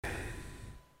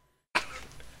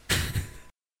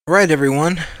Alright,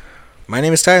 everyone. My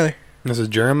name is Tyler. This is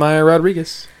Jeremiah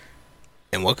Rodriguez.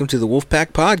 And welcome to the Wolfpack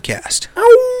Podcast.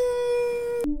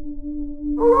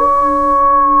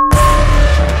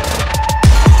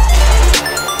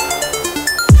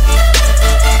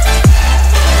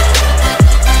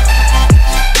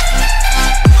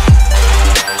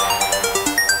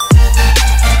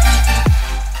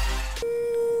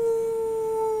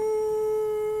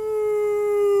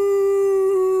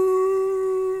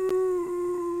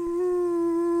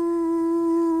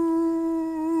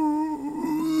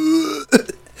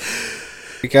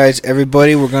 Guys,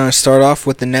 everybody, we're going to start off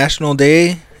with the national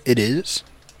day it is.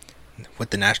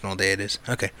 What the national day it is?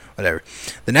 Okay, whatever.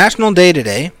 The national day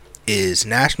today is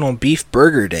National Beef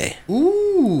Burger Day.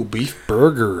 Ooh, beef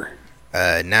burger.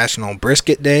 National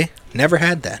Brisket Day. Never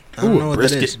had that. I don't know what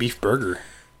brisket that is. Beef burger.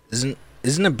 Isn't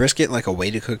a brisket like a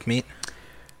way to cook meat?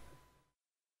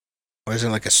 Or is it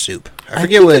like a soup? I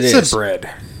forget what it is. It's a bread.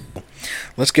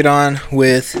 Let's get on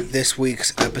with this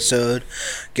week's episode.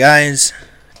 Guys,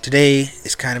 today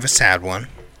is kind of a sad one.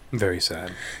 Very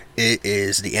sad. It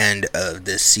is the end of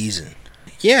this season.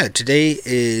 Yeah, today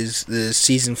is the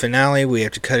season finale. We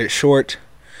have to cut it short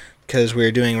because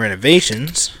we're doing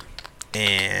renovations.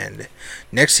 And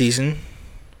next season,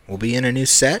 we'll be in a new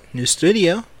set, new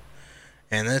studio.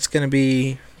 And that's going to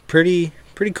be pretty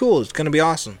cool. It's going to be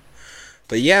awesome.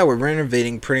 But yeah, we're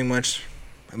renovating pretty much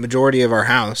a majority of our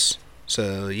house.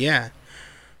 So yeah.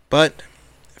 But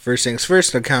first things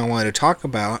first, I kind of wanted to talk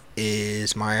about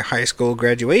is my high school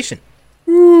graduation.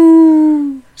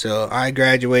 Woo! So I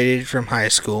graduated from high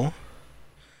school.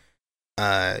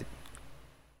 What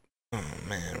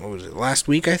was it? Last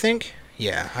week, I think?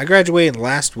 Yeah, I graduated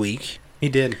last week. He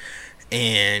did.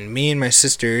 And me and my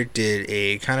sister did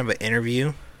a kind of an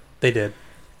interview. They did.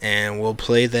 And we'll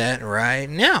play that right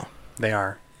now. They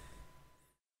are.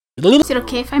 Is it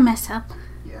okay if I mess up?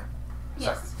 Yeah.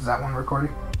 Yes. Is that one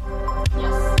recording?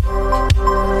 Yes.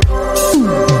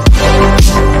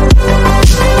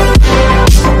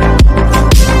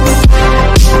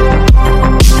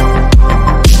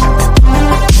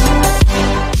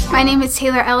 My name is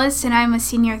Taylor Ellis, and I'm a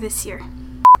senior this year.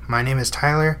 My name is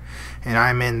Tyler, and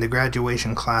I'm in the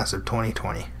graduation class of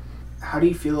 2020. How do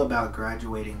you feel about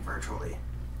graduating virtually?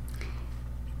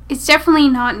 It's definitely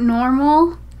not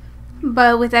normal,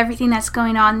 but with everything that's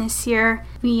going on this year,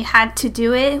 we had to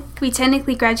do it. We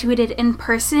technically graduated in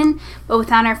person, but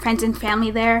without our friends and family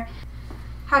there.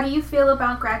 How do you feel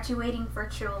about graduating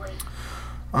virtually?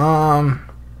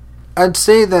 I'd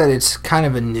say that it's kind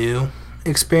of a new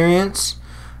experience.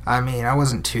 I mean, I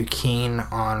wasn't too keen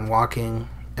on walking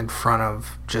in front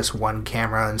of just one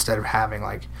camera instead of having,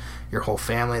 like, your whole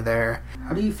family there.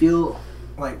 How do you feel,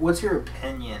 like, what's your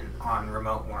opinion on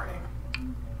remote learning?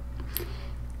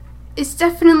 It's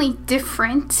definitely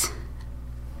different.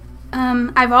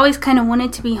 I've always kind of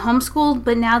wanted to be homeschooled,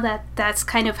 but now that that's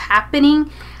kind of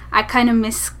happening, I kind of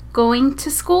miss going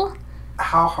to school.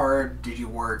 How hard did you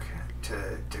work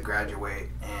to graduate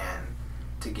and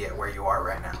to get where you are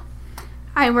right now?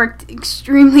 I worked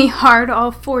extremely hard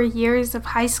all 4 years of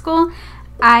high school.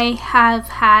 I have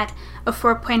had a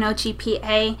 4.0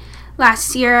 GPA.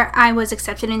 Last year, I was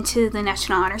accepted into the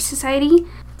National Honor Society.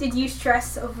 Did you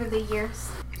stress over the years?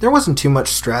 There wasn't too much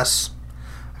stress.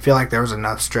 I feel like there was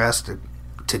enough stress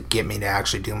to get me to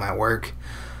actually do my work.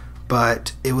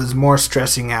 But it was more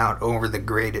stressing out over the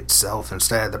grade itself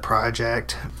instead of the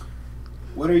project.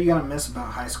 What are you going to miss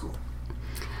about high school?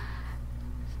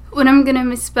 What I'm going to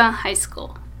miss about high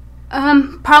school?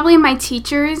 Probably my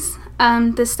teachers.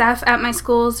 The staff at my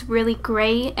school is really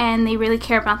great, and they really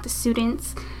care about the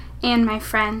students and my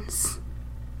friends.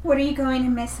 What are you going to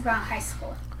miss about high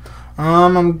school?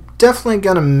 I'm definitely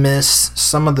going to miss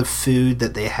some of the food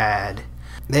that they had.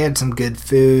 They had some good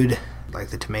food, like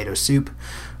the tomato soup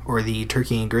or the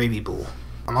turkey and gravy bowl.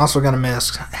 I'm also going to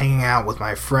miss hanging out with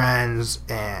my friends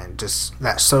and just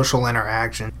that social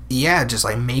interaction. Yeah, just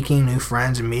like making new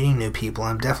friends and meeting new people.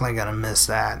 I'm definitely going to miss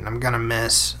that. And I'm going to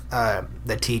miss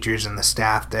the teachers and the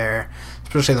staff there,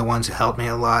 especially the ones who helped me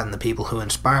a lot and the people who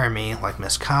inspire me, like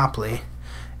Miss Copley.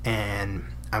 And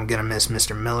I'm going to miss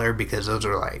Mr. Miller because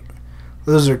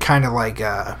those are kind of like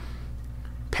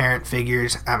parent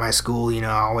figures at my school. You know,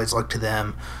 I always look to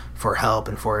them for help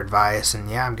and for advice. And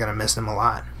yeah, I'm going to miss them a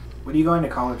lot. What are you going to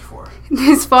college for?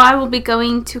 This fall I will be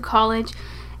going to college,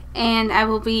 and I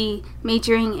will be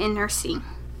majoring in nursing.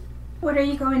 What are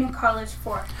you going to college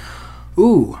for?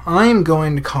 Ooh, I'm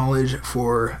going to college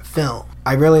for film.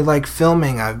 I really like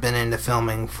filming. I've been into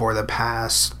filming for the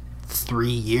past 3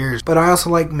 years, but I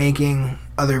also like making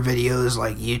other videos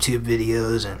like YouTube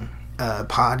videos and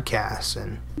podcasts.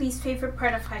 And Least favorite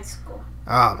part of high school.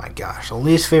 oh my gosh, the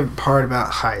least favorite part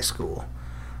about high school.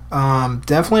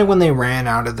 Definitely when they ran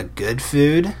out of the good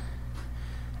food.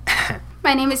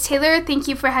 My name is Taylor. Thank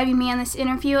you for having me on this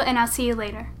interview, and I'll see you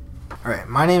later. Alright,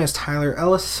 my name is Tyler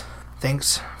Ellis.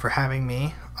 Thanks for having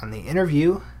me on the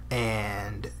interview,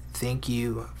 and thank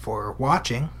you for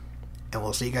watching, and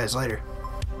we'll see you guys later.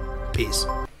 Peace.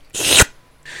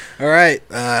 Alright,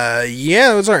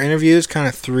 that was our interview. It's kind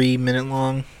of 3-minute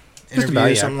long interview about, or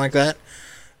yeah. something like that.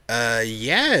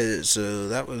 So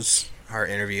that was our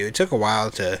interview. It took a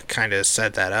while to kind of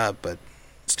set that up, but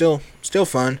still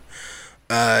fun.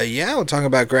 We'll talk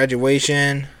about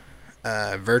graduation.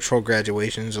 Virtual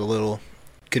graduation's a little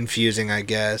confusing, I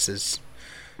guess. It's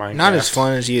not as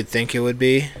fun as you'd think it would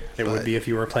be. It would be if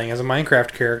you were playing as a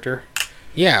Minecraft character.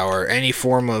 Yeah, or any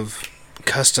form of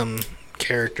custom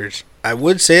characters. I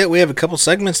would say that we have a couple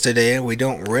segments today. We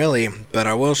don't really, but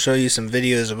I will show you some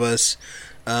videos of us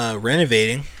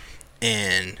renovating.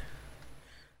 And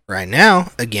right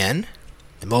now, again,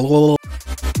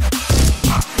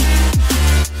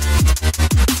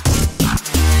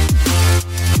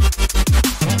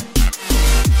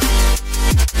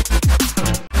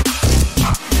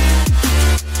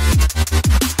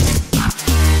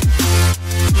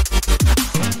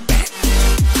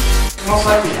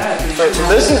 so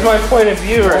this is my point of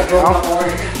view right now.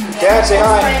 Dad, say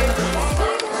hi.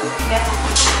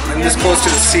 I'm this close to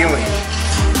the ceiling.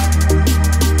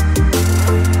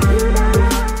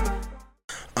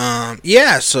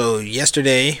 So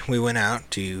yesterday we went out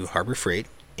to Harbor Freight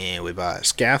and we bought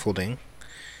scaffolding,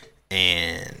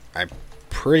 and I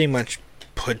pretty much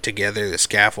put together the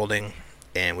scaffolding,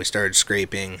 and we started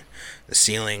scraping the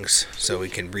ceilings so we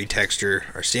can retexture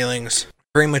our ceilings.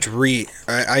 Pretty much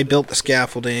I built the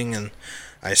scaffolding and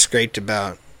I scraped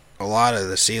about a lot of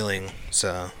the ceiling,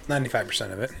 so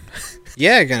 95% of it.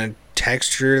 yeah, gonna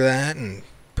texture that and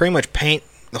pretty much paint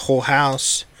the whole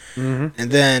house. Mm-hmm.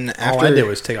 And then after all I did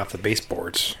was take off the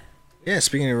baseboards. yeah,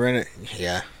 speaking of rent,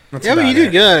 yeah, That's but about you did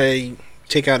it. good. You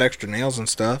take out extra nails and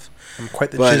stuff. I'm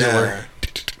quite the But chiseler.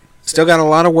 still got a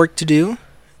lot of work to do,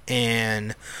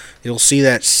 and you'll see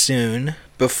that soon.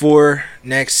 Before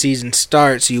next season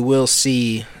starts, you will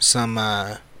see some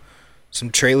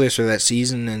trailers for that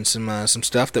season and some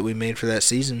stuff that we made for that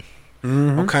season.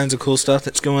 Mm-hmm. All kinds of cool stuff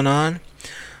that's going on.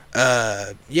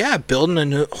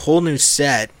 Building a whole new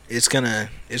set. It's gonna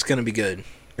be good.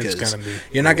 It's 'Cause gonna be.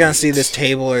 you're not gonna see this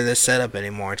table or this setup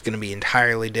anymore. It's gonna be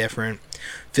entirely different.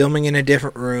 Filming in a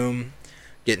different room,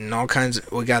 getting all kinds.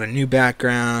 We got a new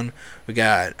background. We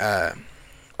got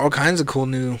all kinds of cool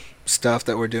new stuff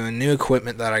that we're doing. New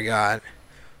equipment that I got.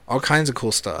 All kinds of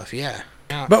cool stuff. Yeah.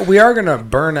 But we are gonna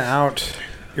burn out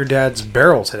your dad's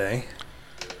barrel today.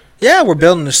 Yeah, we're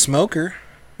building a smoker.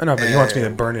 I know, but he wants me to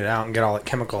burn it out and get all that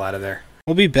chemical out of there.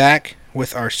 We'll be back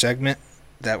with our segment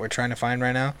that we're trying to find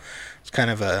right now. It's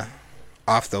kind of a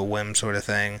off the whim sort of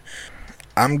thing.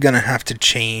 I'm gonna have to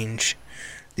change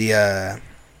the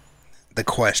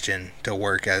question to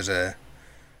work as a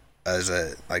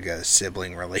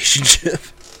sibling relationship.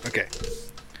 Okay.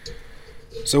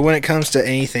 So when it comes to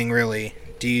anything really,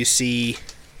 do you see?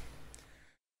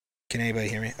 Can anybody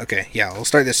hear me? Okay, yeah, we'll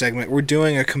start this segment. We're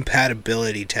doing a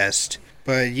compatibility test.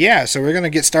 But yeah, so we're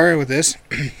gonna get started with this.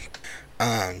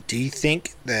 Do you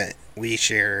think that we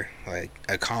share like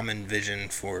a common vision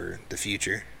for the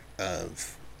future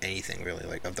of anything really,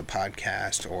 like of the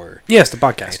podcast or Yes, the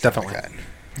podcast, anything definitely. like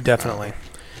that? Definitely.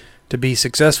 To be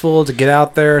successful, to get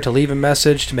out there, to leave a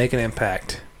message, to make an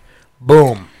impact.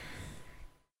 Boom.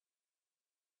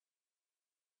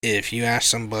 If you ask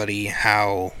somebody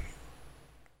how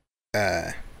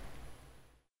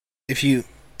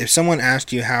if someone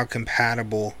asked you how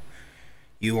compatible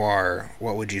you are,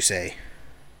 what would you say?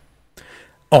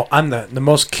 Oh, I'm the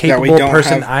most we capable don't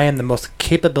person. have- I am the most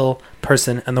capable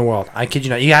person in the world. I kid you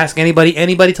not. You ask anybody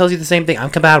tells you the same thing. I'm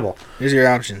compatible. Here's your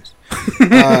options.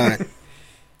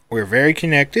 We're very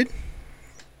connected.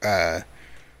 Our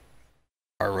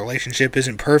relationship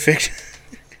isn't perfect.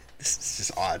 This is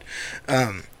just odd.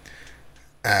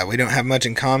 We don't have much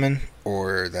in common,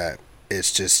 or that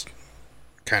it's just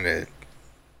kind of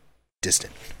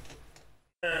distant.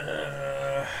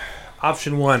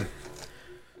 Option one.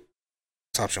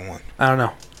 It's option one. I don't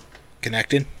know.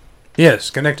 Connected? Yes,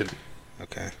 connected.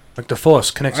 Okay. Like the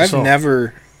fullest connects the I've soul.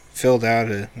 never filled out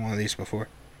one of these before.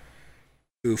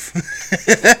 Oof.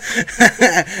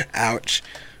 Ouch.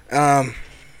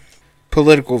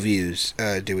 Political views.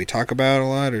 Do we talk about it a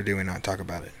lot, or do we not talk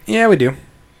about it? Yeah, we do.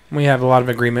 We have a lot of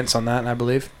agreements on that, I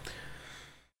believe.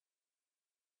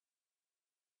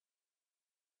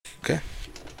 Okay.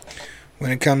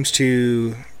 When it comes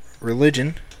to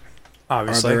religion,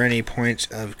 Obviously. are there any points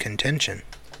of contention?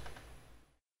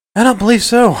 I don't believe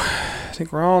so. I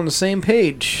think we're all on the same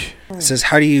page. It says,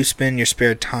 how do you spend your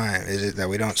spare time? Is it that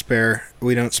we don't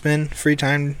spend free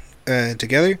time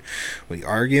together? We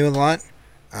argue a lot.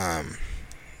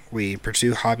 We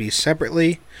pursue hobbies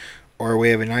separately, or we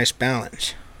have a nice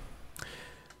balance.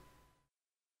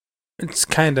 It's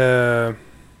kind of...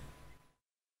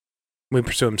 We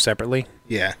pursue them separately.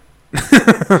 Yeah.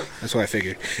 That's what I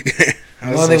figured. The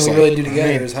only thing we really do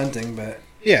together is hunting, but...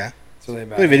 Yeah. That's really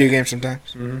about Play video games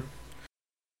sometimes. Mm-hmm.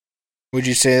 Would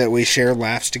you say that we share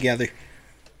laughs together?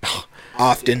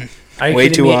 Often. Are you Way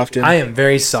kidding too me? often. I am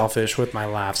very selfish with my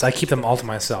laughs. I keep them all to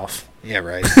myself. Yeah,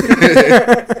 right.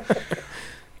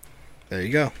 There you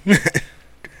go.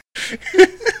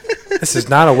 This is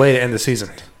not a way to end the season.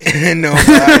 No.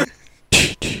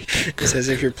 It says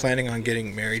if you're planning on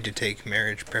getting married, to take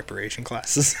marriage preparation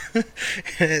classes.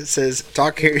 And it says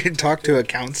talk to a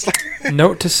counselor.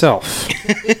 Note to self.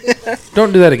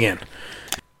 Don't do that again.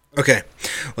 Okay,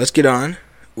 let's get on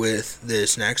with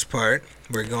this next part.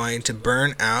 We're going to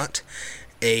burn out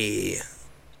a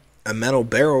metal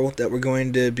barrel that we're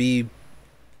going to be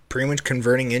pretty much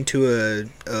converting into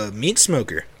a meat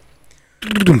smoker.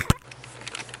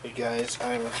 Hey guys,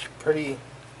 I'm pretty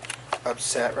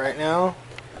upset right now.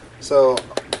 So,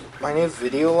 my new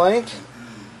video light,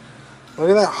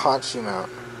 look at that hot shoe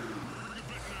mount.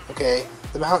 Okay,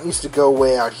 the mount used to go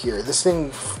way out here. This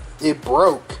thing, it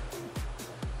broke.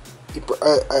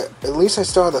 At least I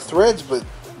still have the threads, but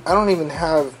I don't even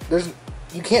have,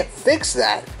 you can't fix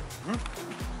that.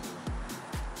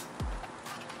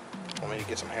 Want me to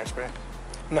get some hairspray?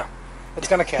 No. It's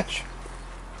going to catch.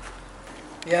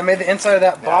 Yeah, I made the inside of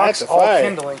that box that's a all fire.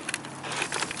 kindling.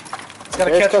 It's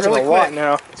going to catch really a lot quick.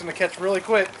 now. It's going to catch really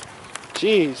quick.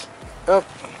 Jeez. Oh.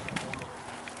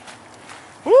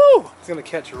 Woo! It's going to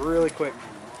catch really quick.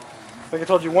 Like I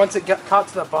told you, once it got caught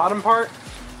to the bottom part,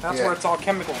 that's Yeah. where it's all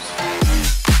chemicals.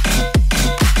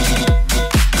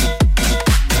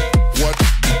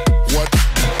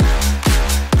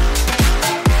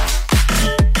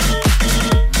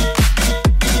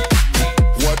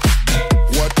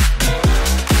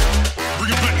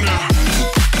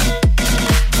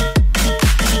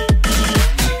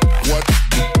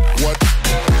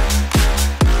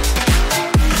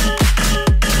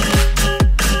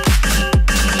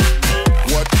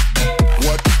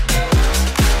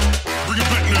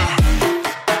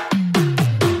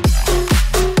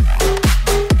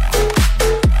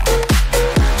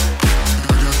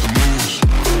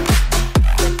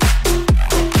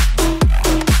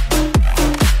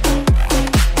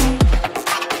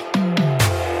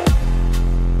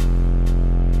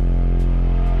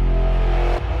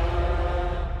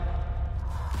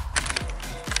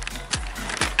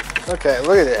 Okay,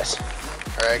 look at this.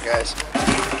 Alright guys,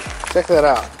 check that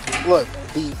out. Look,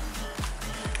 I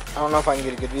don't know if I can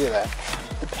get a good view of that.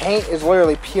 The paint is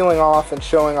literally peeling off and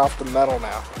showing off the metal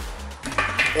now.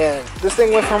 And this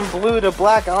thing went from blue to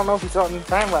black. I don't know if you saw it in the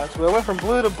time lapse, but it went from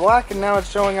blue to black and now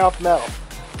it's showing off metal.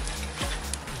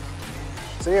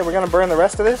 So yeah, we're gonna burn the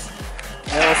rest of this,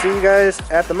 and I'll see you guys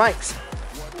at the mics.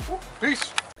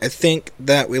 Peace. I think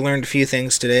that we learned a few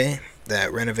things today.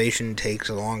 That renovation takes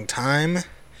a long time,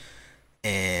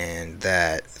 and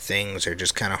that things are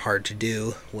just kind of hard to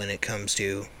do when it comes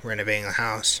to renovating a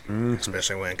house,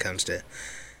 especially when it comes to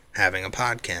having a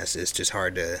podcast. It's just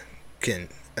hard to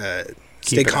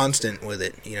stay constant with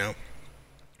it, you know.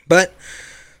 But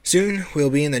soon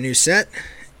we'll be in the new set,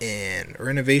 and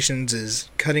renovations is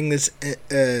cutting this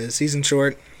season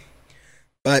short.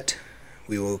 But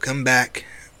we will come back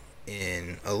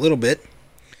in a little bit,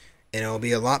 and it'll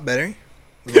be a lot better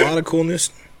with a lot of cool news.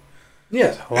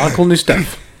 Yeah, a lot of cool new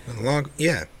stuff.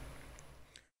 Yeah.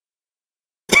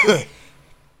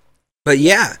 But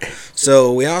yeah,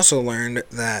 so we also learned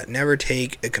that never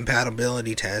take a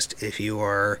compatibility test if you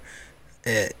are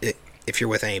if you're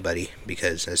with anybody,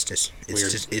 because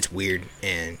it's weird,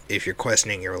 and if you're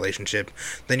questioning your relationship,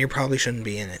 then you probably shouldn't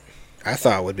be in it. I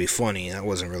thought it would be funny. That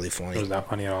wasn't really funny. It was not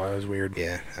funny at all. It was weird.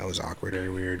 Yeah, that was awkward. Very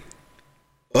weird.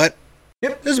 But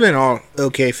yep, this has been all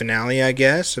okay finale, I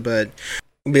guess. But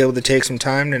we'll be able to take some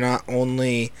time to not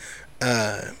only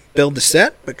build the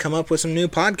set, but come up with some new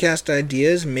podcast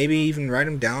ideas. Maybe even write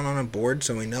them down on a board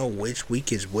so we know which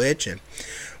week is which, and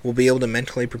we'll be able to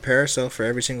mentally prepare ourselves for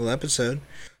every single episode.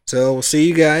 So we'll see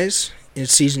you guys in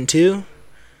season 2.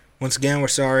 Once again, we're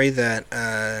sorry that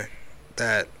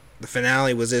that the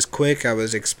finale was this quick. I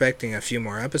was expecting a few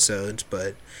more episodes,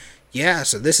 but yeah,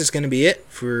 so this is going to be it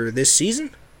for this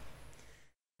season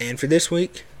and for this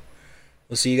week.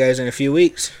 We'll see you guys in a few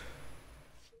weeks.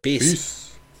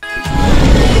 Peace. Peace.